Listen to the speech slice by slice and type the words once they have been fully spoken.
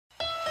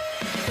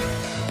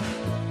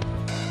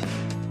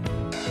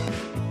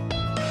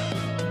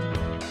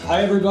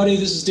Hi, everybody.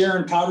 This is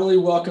Darren Powderly.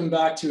 Welcome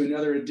back to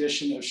another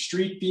edition of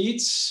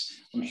StreetBeats.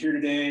 I'm here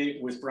today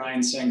with Brian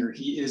Saenger.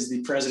 He is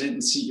the president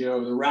and CEO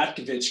of the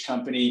Ratkovich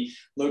company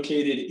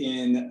located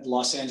in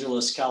Los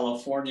Angeles,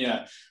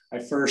 California. I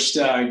first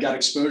got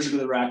exposure to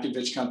the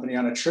Ratkovich company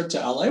on a trip to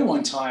LA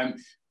one time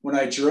when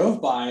I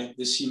drove by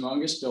this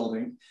humongous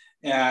building,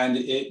 and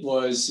it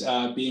was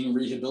being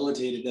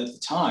rehabilitated at the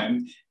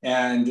time.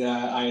 And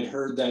I had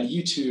heard that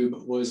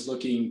YouTube was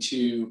looking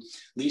to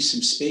lease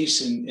some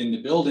space in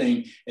the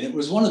building. And it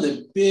was one of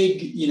the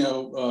big,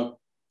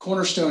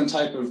 cornerstone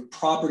type of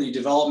property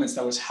developments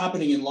that was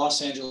happening in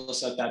Los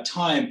Angeles at that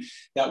time.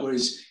 That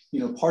was,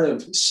 part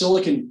of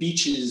Silicon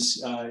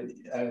Beach's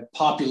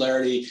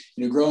popularity,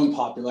 growing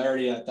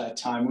popularity at that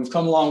time. We've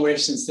come a long way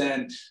since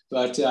then,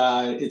 but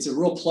it's a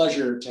real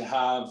pleasure to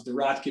have the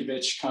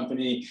Ratkovich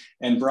company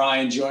and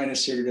Brian join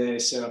us here today.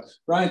 So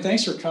Brian,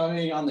 thanks for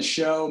coming on the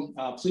show.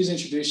 Please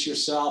introduce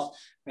yourself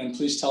and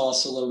please tell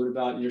us a little bit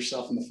about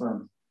yourself and the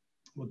firm.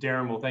 Well,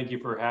 Darren, thank you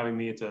for having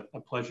me. It's a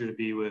pleasure to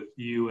be with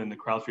you and the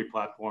CrowdStreet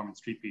platform and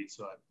StreetBeats.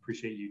 So I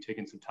appreciate you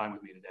taking some time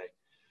with me today.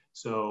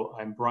 So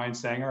I'm Brian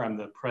Saenger. I'm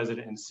the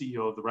president and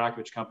CEO of the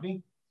Ratkovich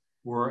company.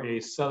 We're a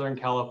Southern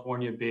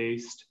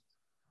California-based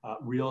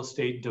real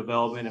estate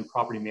development and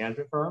property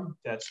management firm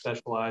that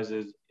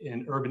specializes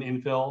in urban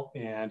infill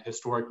and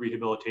historic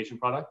rehabilitation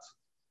products.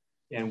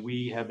 And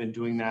we have been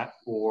doing that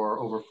for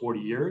over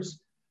 40 years.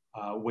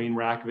 Wayne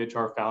Ratkovich,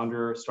 our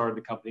founder, started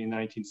the company in the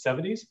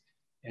 1970s.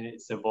 And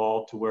it's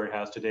evolved to where it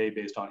has today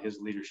based on his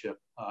leadership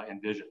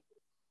and vision.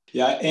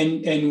 Yeah,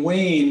 and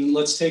Wayne,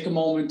 let's take a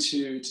moment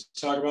to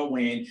talk about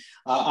Wayne.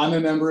 I'm a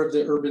member of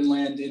the Urban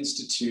Land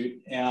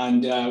Institute,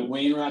 and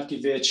Wayne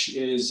Ratkovich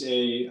is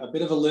a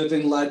bit of a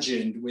living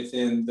legend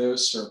within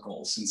those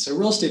circles. And so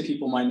real estate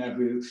people might know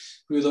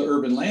who the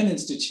Urban Land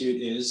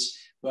Institute is,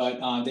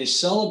 but they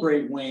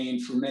celebrate Wayne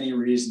for many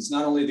reasons,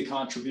 not only the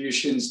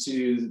contributions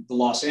to the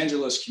Los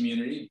Angeles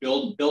community,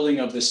 building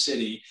of the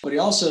city, but he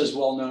also is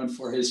well known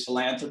for his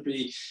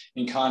philanthropy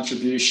and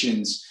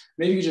contributions.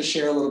 Maybe you just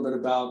share a little bit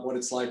about what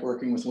it's like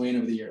working with Wayne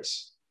over the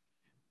years.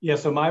 Yeah,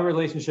 so my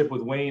relationship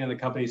with Wayne and the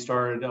company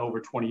started over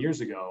 20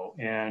 years ago.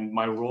 And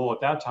my role at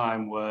that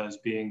time was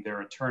being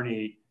their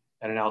attorney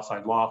at an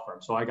outside law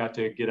firm. So I got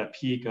to get a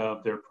peek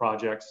of their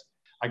projects.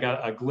 I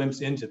got a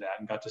glimpse into that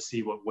and got to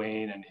see what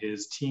Wayne and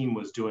his team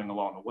was doing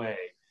along the way,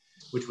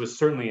 which was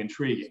certainly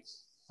intriguing.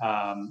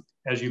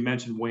 As you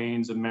mentioned,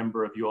 Wayne's a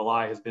member of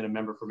ULI, has been a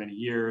member for many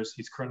years.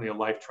 He's currently a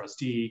life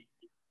trustee,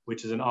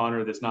 which is an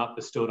honor that's not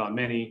bestowed on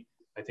many.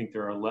 I think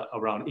there are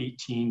around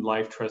 18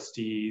 life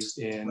trustees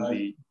in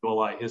the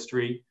ULI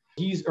history.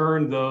 He's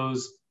earned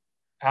those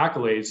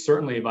accolades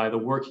certainly by the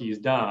work he's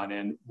done.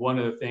 And one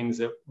of the things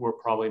that we're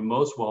probably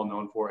most well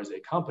known for as a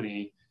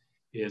company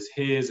is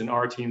his and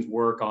our team's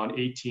work on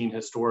 18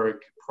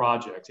 historic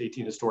projects,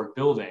 18 historic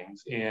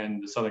buildings in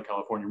the Southern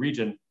California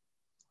region,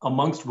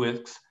 amongst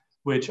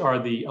which are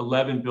the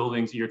 11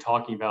 buildings that you're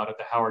talking about at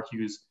the Howard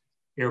Hughes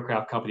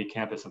Aircraft Company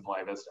campus in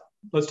Playa Vista.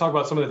 Let's talk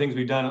about some of the things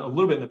we've done a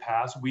little bit in the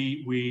past.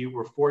 We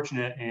were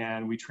fortunate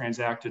and we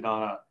transacted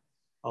on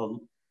a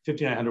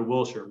 5900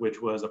 Wilshire, which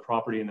was a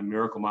property in the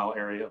Miracle Mile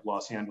area of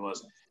Los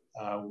Angeles.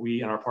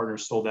 We and our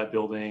partners sold that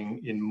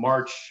building in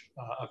March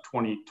of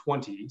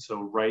 2020,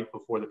 so right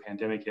before the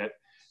pandemic hit.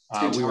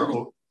 We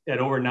were at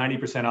over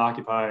 90%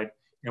 occupied,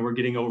 and we're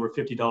getting over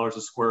 $50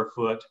 a square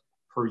foot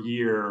per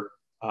year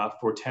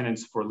for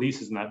tenants for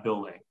leases in that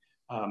building.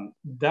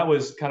 That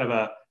was kind of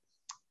a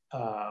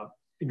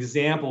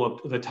example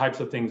of the types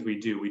of things we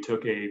do. We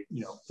took a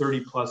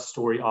 30-plus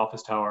story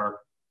office tower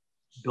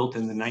built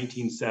in the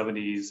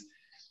 1970s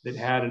that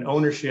had an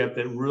ownership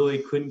that really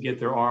couldn't get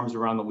their arms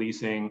around the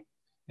leasing.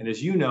 And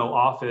as you know,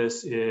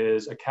 office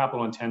is a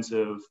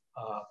capital-intensive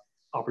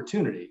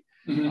opportunity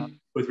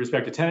with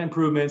respect to tenant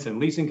improvements and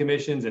leasing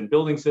commissions and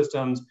building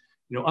systems.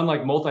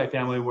 Unlike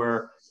multifamily,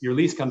 where your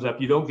lease comes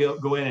up, you don't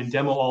go in and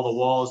demo all the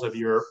walls of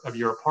your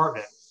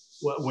apartment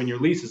when your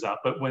lease is up.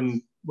 But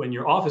when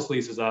your office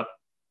lease is up,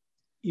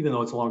 even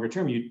though it's a longer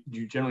term,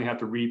 you generally have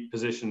to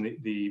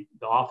reposition the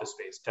office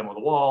space, demo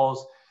the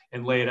walls,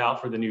 and lay it out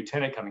for the new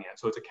tenant coming in.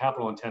 So it's a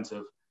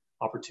capital-intensive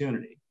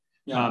opportunity.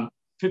 Yeah.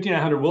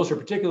 5900 Wilshire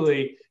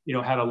particularly,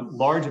 had a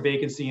large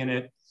vacancy in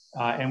it,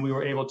 and we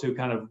were able to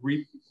kind of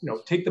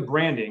take the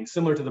branding,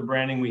 similar to the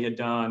branding we had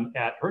done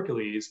at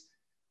Hercules,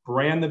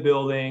 brand the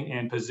building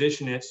and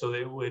position it so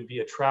that it would be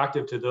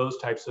attractive to those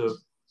types of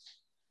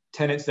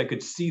tenants that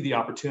could see the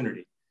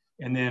opportunity.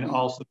 And then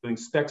also doing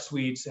spec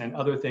suites and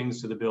other things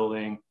to the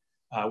building.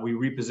 We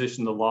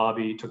repositioned the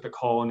lobby, took the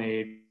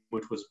colonnade,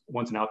 which was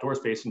once an outdoor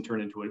space, and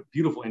turned into a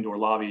beautiful indoor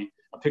lobby,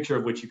 a picture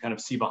of which you kind of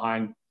see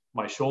behind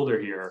my shoulder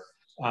here,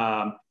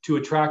 to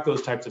attract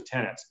those types of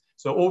tenants.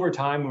 So over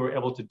time, we were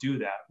able to do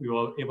that. We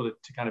were able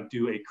to kind of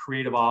do a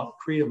creative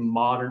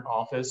modern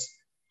office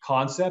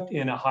concept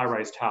in a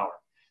high-rise tower.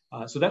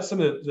 So that's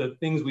some of the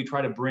things we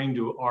try to bring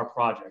to our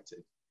projects,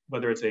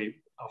 whether it's a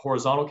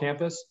horizontal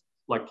campus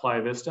like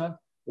Playa Vista,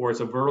 or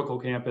it's a vertical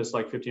campus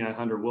like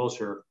 5900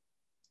 Wilshire.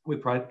 We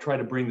try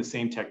to bring the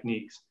same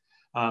techniques.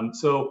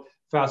 So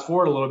fast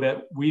forward a little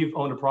bit, we've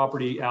owned a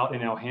property out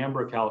in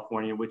Alhambra,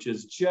 California, which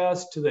is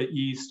just to the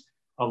east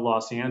of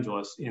Los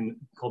Angeles,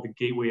 called the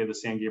Gateway of the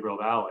San Gabriel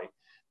Valley.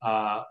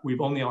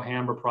 We've owned the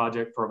Alhambra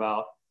project for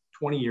about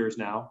 20 years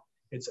now.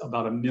 It's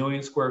about 1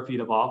 million square feet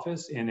of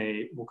office in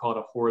we'll call it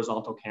a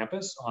horizontal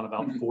campus on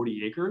about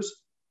 40 acres.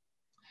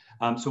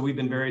 So we've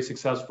been very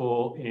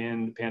successful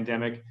in the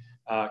pandemic,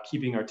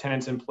 keeping our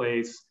tenants in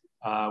place.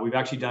 We've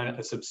actually done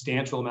a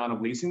substantial amount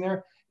of leasing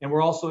there. And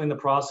we're also in the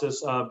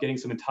process of getting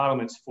some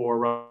entitlements for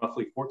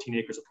roughly 14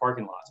 acres of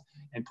parking lots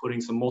and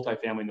putting some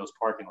multifamily in those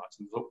parking lots.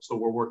 And so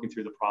we're working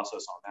through the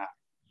process on that.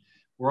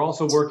 We're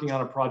also working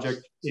on a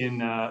project in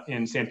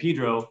San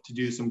Pedro to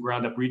do some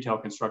ground up retail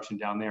construction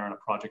down there on a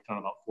project on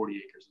about 40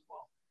 acres as well.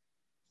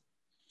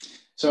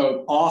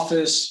 So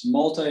office,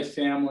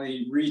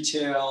 multifamily,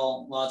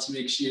 retail, lots of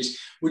mixed use.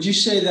 Would you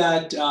say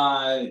that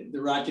the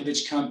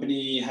Ratkovich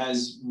company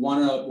has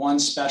one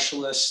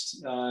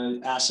specialist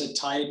asset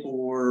type,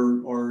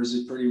 or is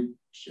it pretty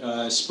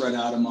spread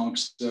out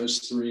amongst those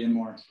three and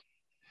more?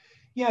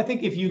 Yeah, I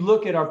think if you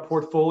look at our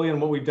portfolio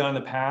and what we've done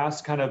in the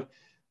past, kind of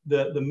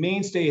the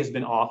mainstay has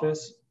been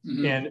office,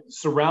 and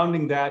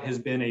surrounding that has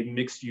been a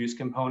mixed use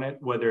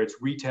component, whether it's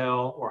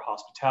retail or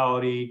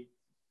hospitality,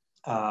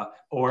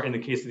 or in the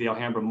case of the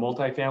Alhambra,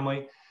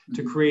 multifamily,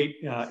 to create,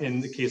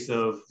 in the case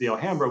of the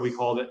Alhambra, we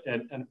called it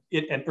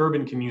an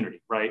urban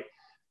community, right?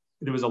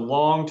 There was a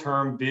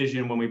long-term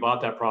vision when we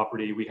bought that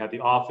property. We had the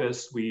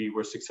office, we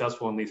were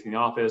successful in leasing the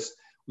office,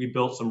 we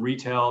built some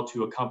retail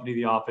to accompany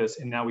the office,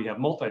 and now we have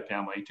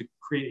multifamily to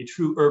create a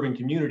true urban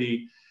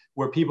community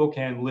where people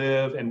can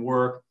live and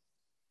work,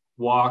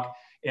 walk,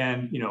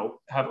 and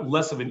have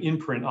less of an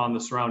imprint on the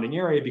surrounding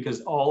area because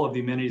all of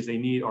the amenities they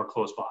need are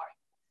close by.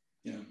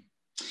 Yeah.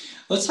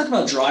 Let's talk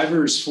about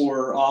drivers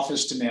for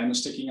office demand,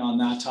 sticking on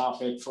that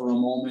topic for a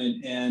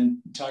moment and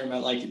talking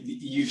about, like,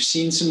 you've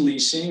seen some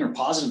leasing or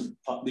positive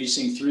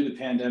leasing through the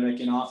pandemic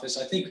in office.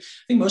 I think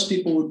most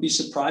people would be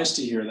surprised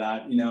to hear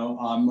that.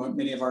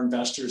 Many of our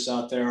investors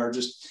out there are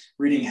just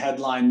reading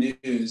headline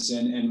news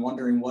and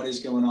wondering what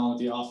is going on with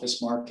the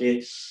office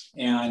market.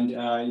 And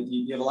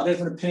you have a lot of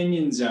different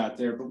opinions out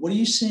there, but what are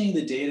you seeing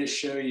the data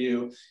show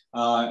you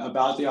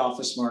about the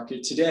office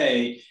market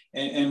today?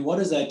 And what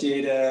does that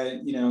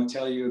data,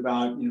 tell you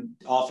about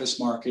office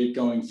market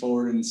going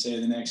forward in, say,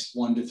 the next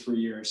 1 to 3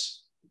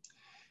 years?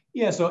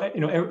 Yeah, so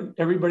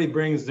everybody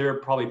brings their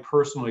probably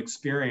personal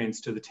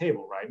experience to the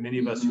table, right? Many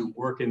of us who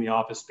work in the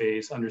office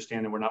space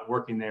understand that we're not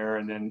working there,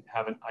 and then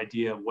have an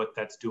idea of what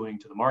that's doing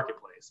to the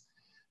marketplace.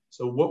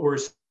 So what we're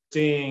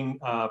seeing,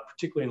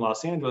 particularly in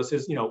Los Angeles,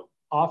 is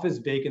office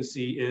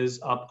vacancy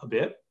is up a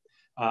bit.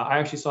 I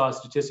actually saw a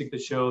statistic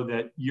that showed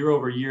that year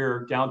over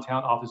year,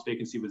 downtown office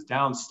vacancy was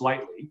down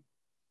slightly.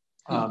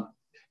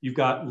 You've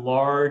got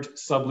large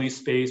sublease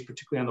space,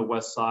 particularly on the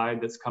west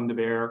side, that's come to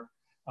bear.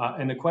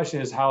 And the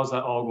question is, how is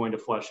that all going to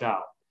flesh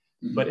out?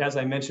 But as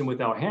I mentioned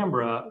with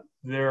Alhambra,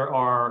 there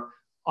are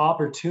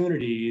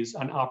opportunities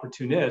and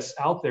opportunists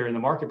out there in the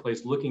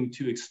marketplace looking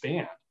to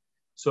expand.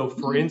 So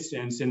for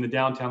instance, in the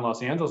downtown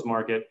Los Angeles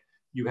market,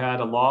 you had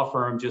a law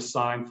firm just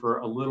signed for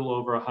a little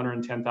over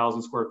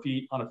 110,000 square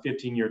feet on a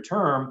 15-year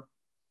term,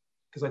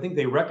 because I think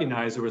they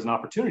recognized there was an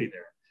opportunity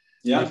there.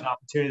 Yeah. There's an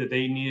opportunity that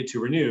they needed to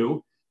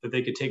renew, that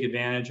they could take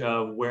advantage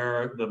of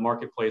where the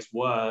marketplace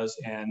was,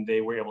 and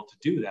they were able to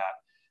do that.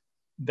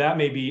 That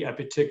may be a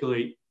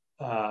particularly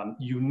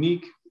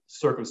unique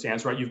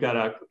circumstance, right? You've got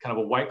a kind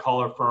of a white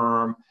collar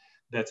firm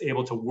that's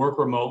able to work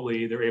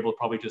remotely. They're able to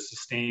probably just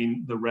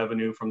sustain the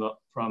revenue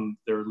from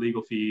their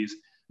legal fees,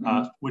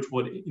 which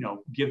would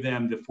give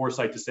them the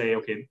foresight to say,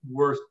 okay,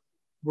 we're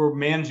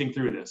managing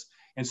through this,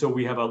 and so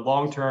we have a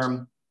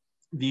long-term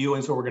view,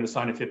 and so we're going to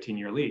sign a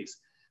 15-year lease.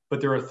 But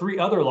there are 3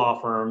 other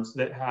law firms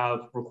that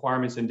have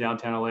requirements in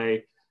downtown LA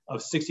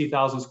of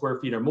 60,000 square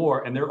feet or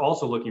more, and they're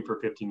also looking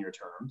for 15-year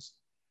terms.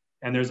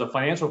 And there's a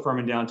financial firm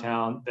in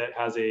downtown that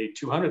has a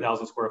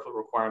 200,000 square foot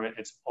requirement.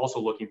 It's also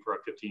looking for a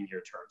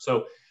 15-year term.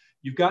 So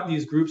you've got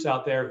these groups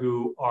out there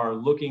who are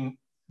looking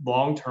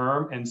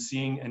long-term and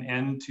seeing an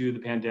end to the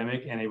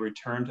pandemic and a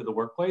return to the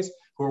workplace,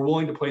 who are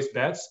willing to place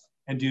bets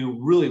and do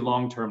really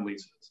long-term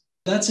leases.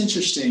 That's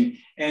interesting.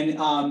 And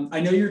I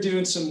know you're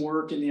doing some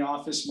work in the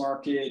office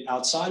market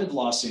outside of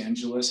Los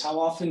Angeles. How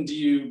often do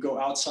you go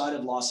outside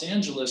of Los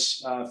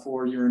Angeles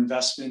for your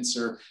investments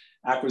or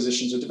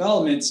acquisitions or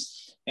developments?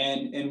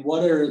 And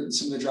what are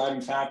some of the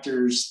driving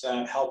factors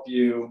that help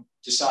you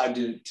decide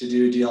to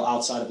do a deal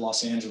outside of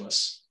Los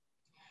Angeles?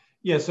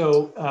 Yeah,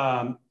 so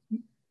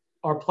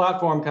our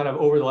platform kind of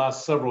over the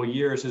last several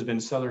years has been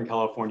Southern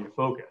California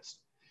focused.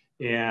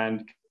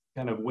 And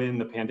kind of when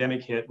the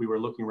pandemic hit, we were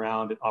looking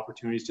around at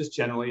opportunities just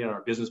generally in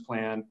our business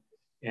plan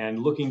and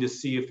looking to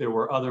see if there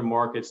were other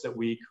markets that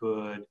we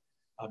could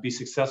be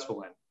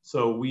successful in.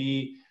 So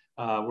we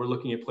were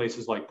looking at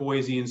places like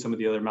Boise and some of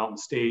the other mountain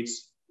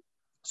states.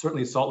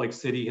 Certainly Salt Lake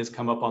City has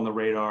come up on the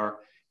radar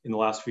in the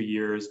last few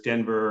years,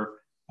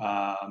 Denver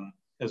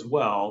as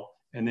well.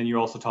 And then you're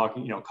also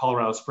talking,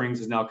 Colorado Springs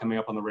is now coming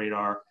up on the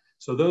radar.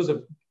 So those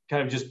have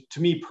kind of just,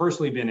 to me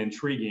personally, been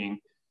intriguing.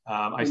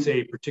 I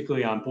say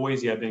particularly on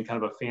Boise, I've been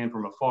kind of a fan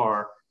from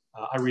afar.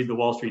 I read the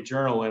Wall Street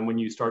Journal, and when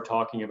you start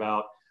talking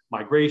about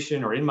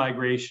migration or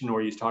in-migration,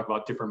 or you talk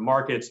about different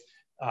markets,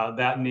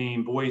 that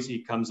name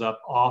Boise comes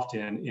up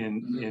often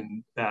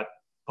in that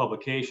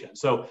publication.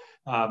 So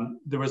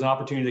there was an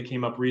opportunity that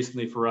came up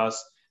recently for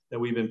us that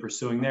we've been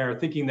pursuing there,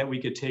 thinking that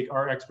we could take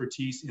our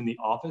expertise in the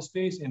office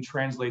space and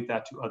translate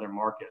that to other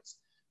markets,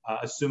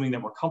 assuming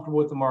that we're comfortable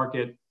with the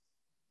market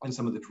and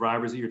some of the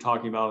drivers that you're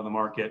talking about in the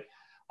market.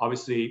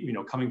 Obviously, you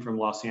know, coming from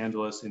Los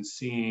Angeles and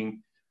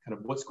seeing kind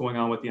of what's going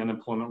on with the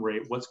unemployment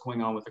rate, what's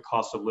going on with the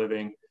cost of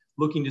living,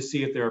 looking to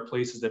see if there are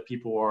places that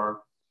people are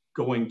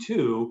going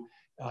to,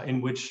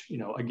 in which, you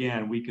know,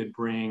 again, we could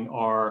bring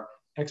our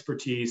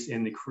expertise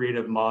in the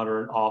creative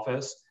modern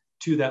office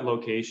to that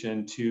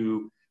location,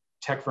 to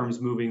tech firms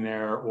moving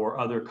there or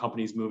other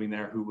companies moving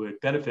there who would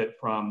benefit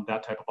from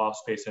that type of office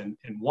space and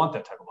want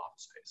that type of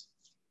office space.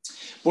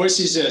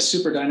 Boise is a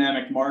super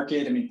dynamic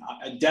market. I mean,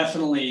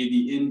 definitely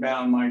the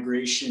inbound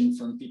migration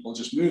from people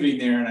just moving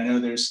there. And I know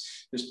there's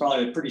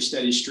probably a pretty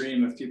steady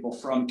stream of people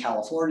from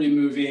California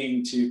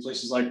moving to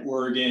places like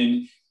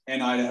Oregon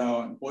and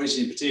Idaho and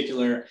Boise in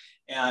particular.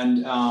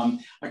 And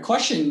a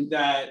question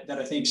that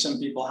I think some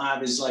people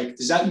have is like,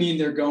 does that mean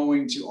they're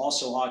going to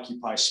also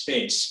occupy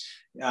space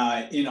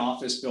in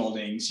office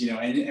buildings, you know,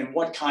 and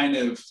what kind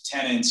of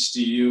tenants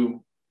do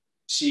you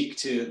seek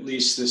to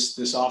lease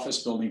this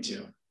office building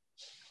to?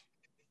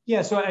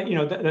 Yeah, so you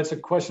know that's a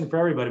question for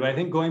everybody, but I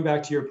think going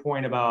back to your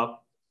point about,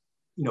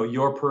 you know,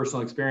 your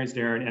personal experience,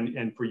 Darren,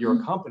 and for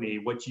your company,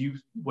 what you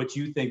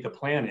think the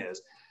plan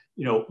is,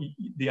 you know,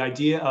 the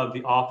idea of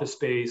the office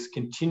space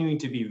continuing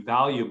to be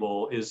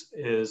valuable is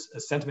a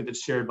sentiment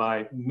that's shared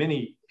by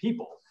many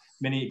people,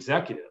 many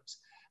executives.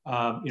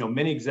 You know,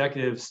 many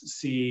executives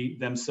see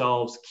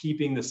themselves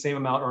keeping the same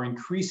amount or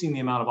increasing the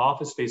amount of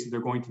office space that they're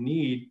going to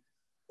need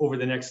over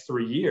the next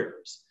 3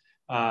 years.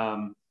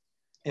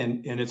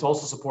 And it's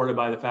also supported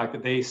by the fact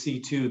that they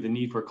see too the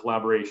need for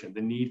collaboration,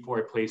 the need for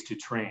a place to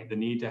train, the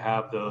need to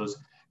have those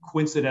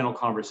coincidental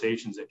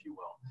conversations, if you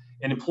will.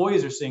 And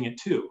employees are seeing it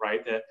too,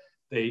 right? That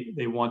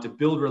they want to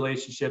build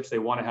relationships, they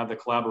want to have the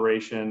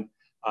collaboration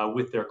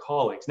with their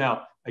colleagues.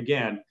 Now,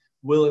 again,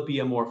 will it be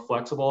a more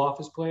flexible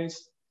office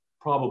place?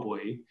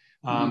 Probably,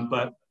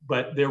 but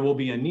there will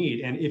be a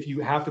need. And if you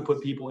have to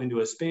put people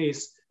into a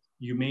space,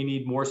 you may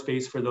need more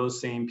space for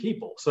those same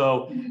people.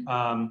 So,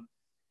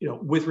 you know,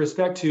 with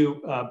respect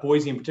to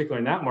Boise in particular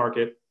in that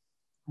market,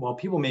 while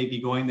people may be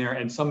going there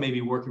and some may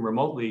be working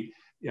remotely,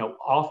 you know,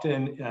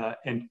 often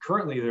and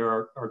currently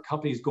there are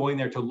companies going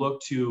there to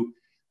look to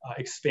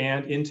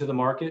expand into the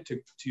market,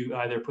 to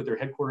either put their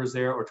headquarters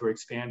there or to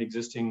expand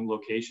existing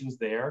locations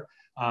there.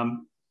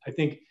 I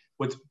think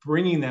what's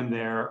bringing them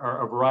there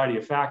are a variety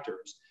of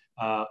factors.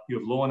 You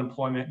have low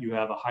unemployment, you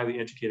have a highly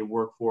educated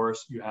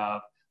workforce, you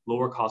have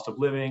lower cost of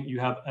living, you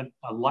have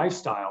a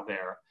lifestyle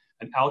there,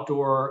 an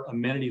outdoor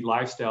amenity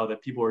lifestyle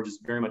that people are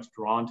just very much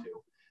drawn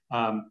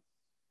to.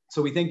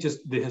 So we think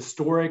just the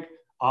historic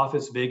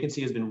office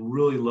vacancy has been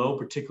really low,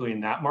 particularly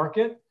in that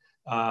market.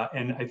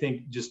 And I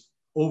think just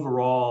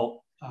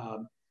overall,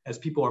 as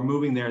people are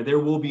moving there, there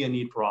will be a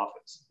need for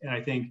office. And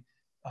I think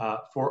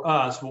for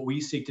us, what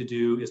we seek to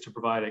do is to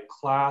provide a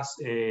Class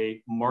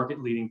A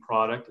market-leading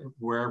product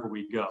wherever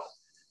we go.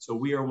 So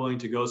we are willing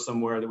to go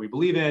somewhere that we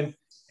believe in,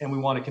 and we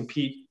want to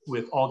compete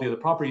with all the other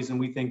properties, and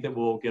we think that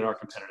we'll get our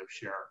competitive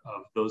share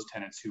of those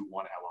tenants who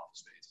want to have office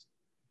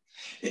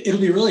space. It'll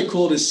be really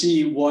cool to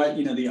see what,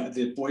 you know,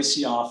 the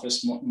Boise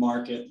office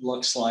market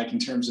looks like in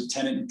terms of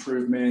tenant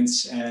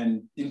improvements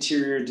and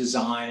interior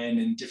design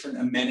and different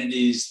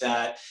amenities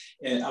that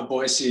a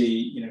Boise,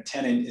 you know,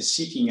 tenant is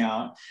seeking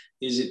out.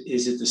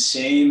 Is it the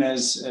same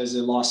as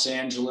a Los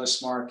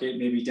Angeles market?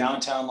 Maybe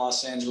downtown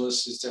Los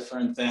Angeles is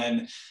different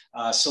than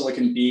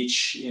Silicon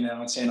Beach, you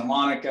know, in Santa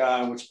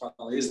Monica, which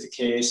probably is the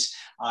case.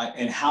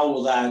 And how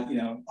will that, you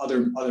know,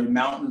 other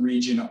mountain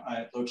region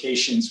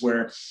locations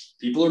where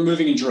people are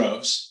moving in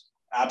droves?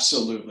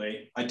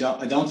 Absolutely. I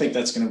don't think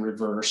that's going to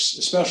reverse,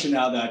 especially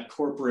now that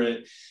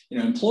corporate, you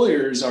know,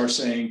 employers are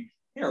saying,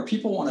 hey, our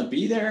people want to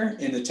be there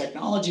and the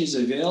technology is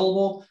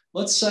available.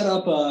 Let's set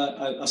up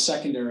a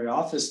secondary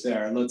office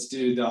there. Let's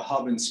do the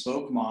hub and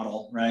spoke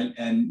model, right?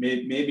 And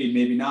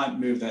maybe not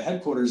move the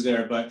headquarters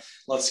there, but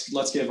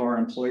let's give our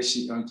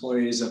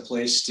employees a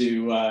place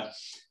to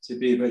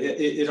be. But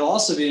it'll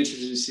also be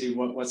interesting to see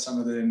what some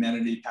of the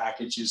amenity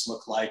packages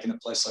look like in a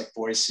place like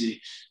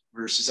Boise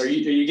versus. Are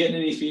you getting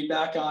any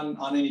feedback on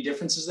any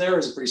differences there, or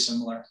is it pretty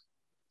similar?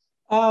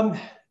 The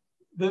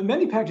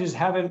amenity packages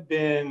haven't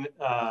been.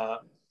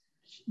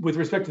 With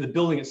respect to the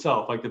building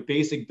itself, like the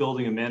basic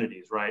building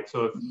amenities, right?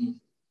 So if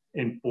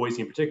in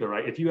Boise in particular,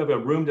 right? If you have a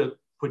room to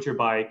put your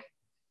bike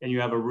and you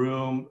have a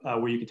room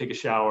where you can take a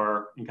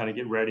shower and kind of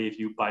get ready if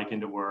you bike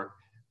into work,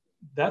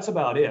 that's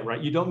about it,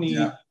 right? You don't need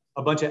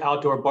a bunch of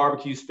outdoor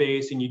barbecue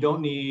space, and you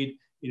don't need,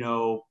 you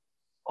know,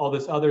 all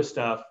this other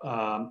stuff.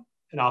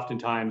 And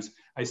oftentimes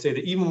I say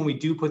that even when we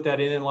do put that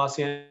in Los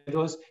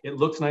Angeles, it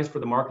looks nice for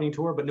the marketing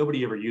tour, but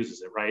nobody ever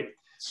uses it, right?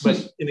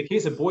 But in the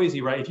case of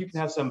Boise, right, if you can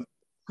have some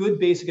good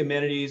basic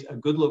amenities, a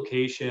good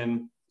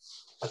location,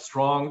 a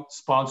strong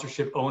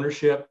sponsorship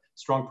ownership,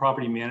 strong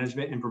property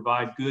management, and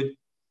provide good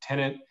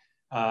tenant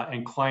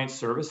and client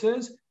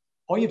services,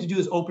 all you have to do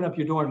is open up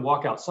your door and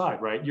walk outside,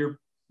 right?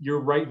 You're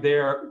right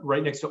there,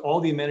 right next to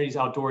all the amenities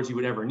outdoors you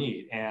would ever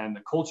need, and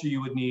the culture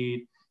you would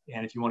need.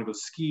 And if you want to go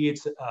ski,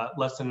 it's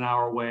less than an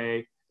hour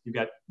away. You've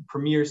got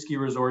premier ski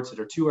resorts that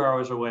are 2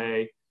 hours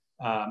away.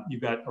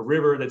 You've got a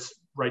river that's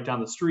right down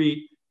the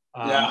street.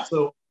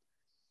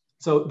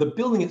 So the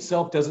building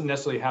itself doesn't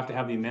necessarily have to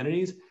have the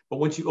amenities, but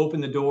once you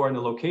open the door and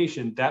the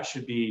location, that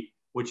should be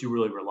what you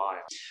really rely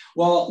on.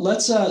 Well,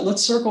 let's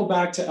circle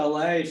back to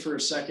LA for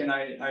a second.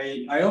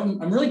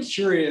 I'm really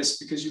curious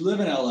because you live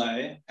in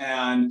LA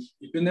and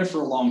you've been there for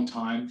a long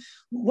time.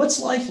 What's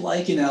life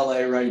like in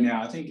LA right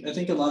now? I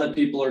think a lot of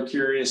people are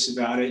curious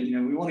about it. You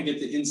know, we want to get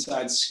the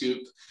inside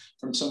scoop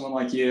from someone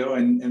like you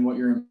and what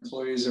your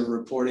employees are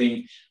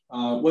reporting.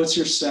 What's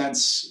your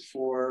sense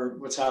for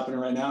what's happening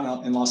right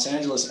now in Los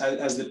Angeles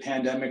as the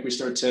pandemic, we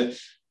start to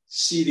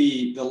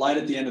see the light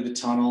at the end of the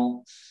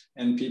tunnel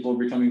and people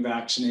becoming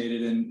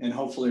vaccinated and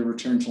hopefully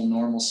return to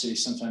normalcy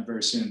sometime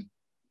very soon?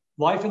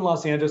 Life in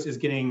Los Angeles is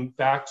getting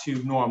back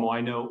to normal.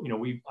 I know,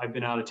 I've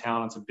been out of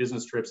town on some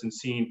business trips and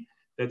seen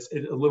that's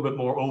a little bit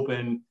more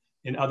open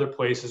in other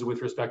places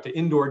with respect to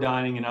indoor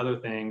dining and other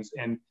things.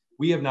 And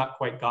we have not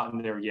quite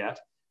gotten there yet,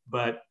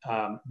 but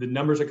the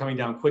numbers are coming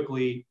down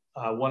quickly.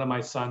 One of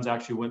my sons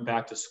actually went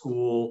back to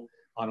school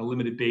on a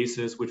limited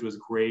basis, which was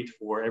great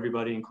for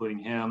everybody, including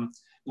him.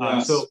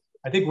 Yes. So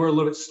I think we're a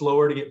little bit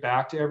slower to get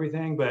back to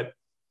everything, but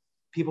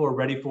people are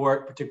ready for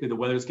it, particularly the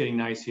weather's getting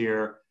nice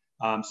here.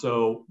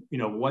 So,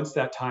 once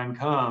that time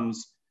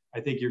comes, I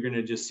think you're going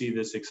to just see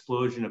this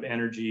explosion of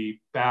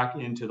energy back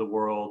into the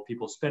world,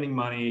 people spending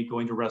money,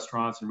 going to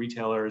restaurants and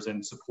retailers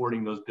and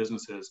supporting those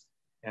businesses.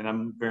 And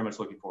I'm very much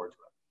looking forward to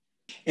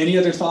it. Any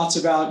other thoughts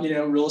about,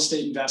 real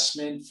estate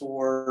investment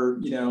for,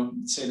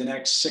 say the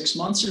next 6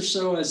 months or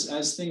so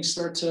as things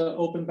start to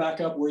open back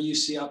up, where you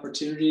see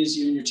opportunities,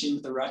 you and your team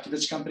at the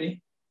Ratkovich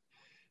company?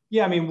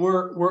 Yeah, I mean,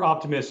 we're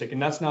optimistic,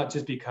 and that's not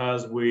just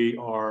because we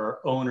are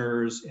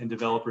owners and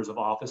developers of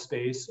office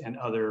space and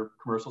other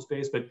commercial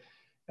space, but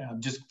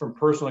just from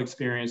personal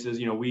experiences,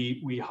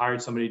 we hired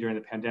somebody during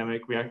the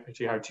pandemic. We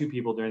actually hired 2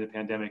 people during the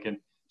pandemic, and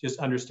just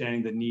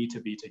understanding the need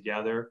to be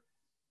together.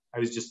 I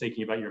was just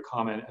thinking about your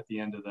comment at the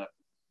end of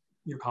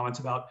your comments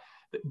about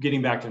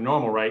getting back to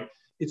normal, right?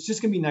 It's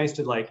just gonna be nice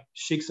to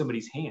shake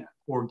somebody's hand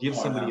or give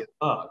somebody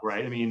a hug,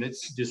 right? I mean,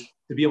 it's just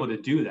to be able to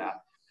do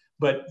that.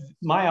 But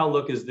my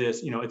outlook is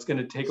this, it's going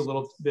to take a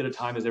little bit of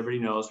time, as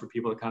everybody knows, for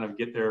people to kind of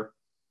get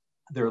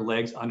their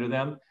legs under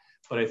them.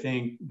 But I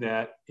think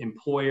that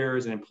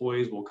employers and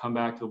employees will come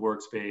back to the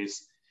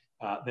workspace.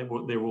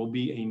 There will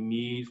be a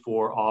need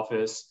for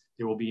office.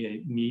 There will be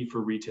a need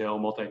for retail,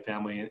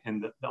 multifamily,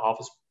 and the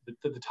office,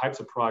 the types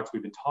of products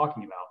we've been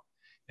talking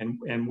about.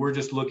 And we're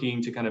just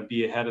looking to kind of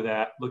be ahead of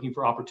that, looking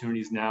for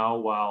opportunities now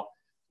while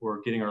we're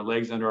getting our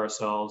legs under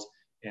ourselves.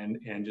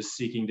 And just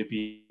seeking to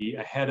be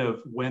ahead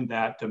of when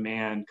that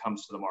demand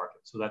comes to the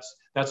market. So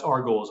that's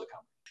our goal as a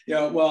company.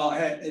 Yeah, well,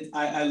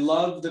 I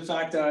love the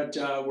fact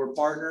that we're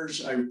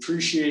partners. I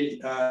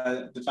appreciate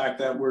the fact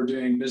that we're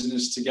doing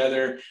business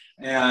together.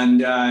 And,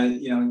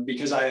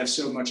 because I have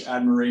so much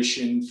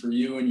admiration for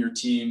you and your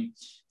team,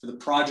 for the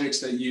projects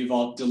that you've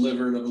all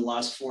delivered over the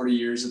last 40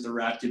 years at the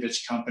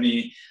Ratkovich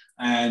company.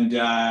 And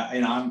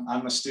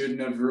I'm a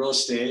student of real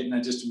estate, and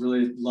I just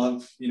really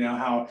love,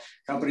 how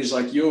companies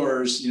like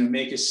yours,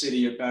 make a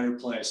city a better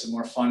place, a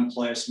more fun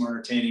place, more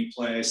entertaining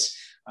place.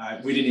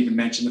 We didn't even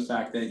mention the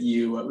fact that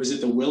was it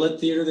the Willett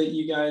Theater that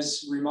you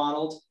guys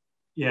remodeled?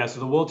 Yeah,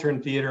 so the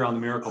Wiltern Theater on the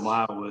Miracle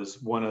Mile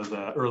was one of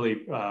the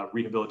early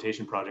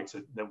rehabilitation projects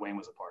that Wayne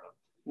was a part of.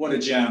 What a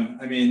gem.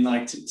 I mean,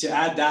 to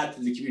add that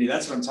to the community,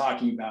 that's what I'm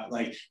talking about,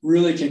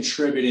 really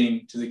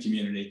contributing to the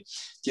community,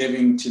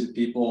 giving to the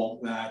people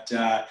that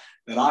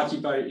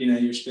occupy,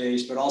 your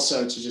space, but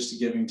also to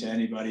giving to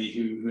anybody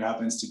who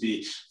happens to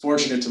be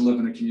fortunate to live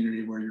in a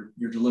community where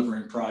you're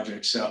delivering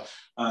projects. So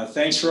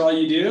thanks for all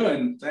you do.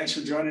 And thanks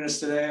for joining us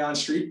today on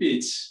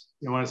StreetBeats.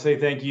 I want to say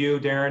thank you,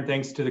 Darren.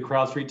 Thanks to the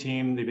CrowdStreet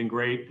team. They've been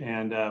great.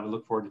 And we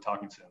look forward to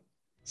talking soon.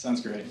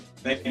 Sounds great.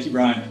 Thank you,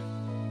 Brian.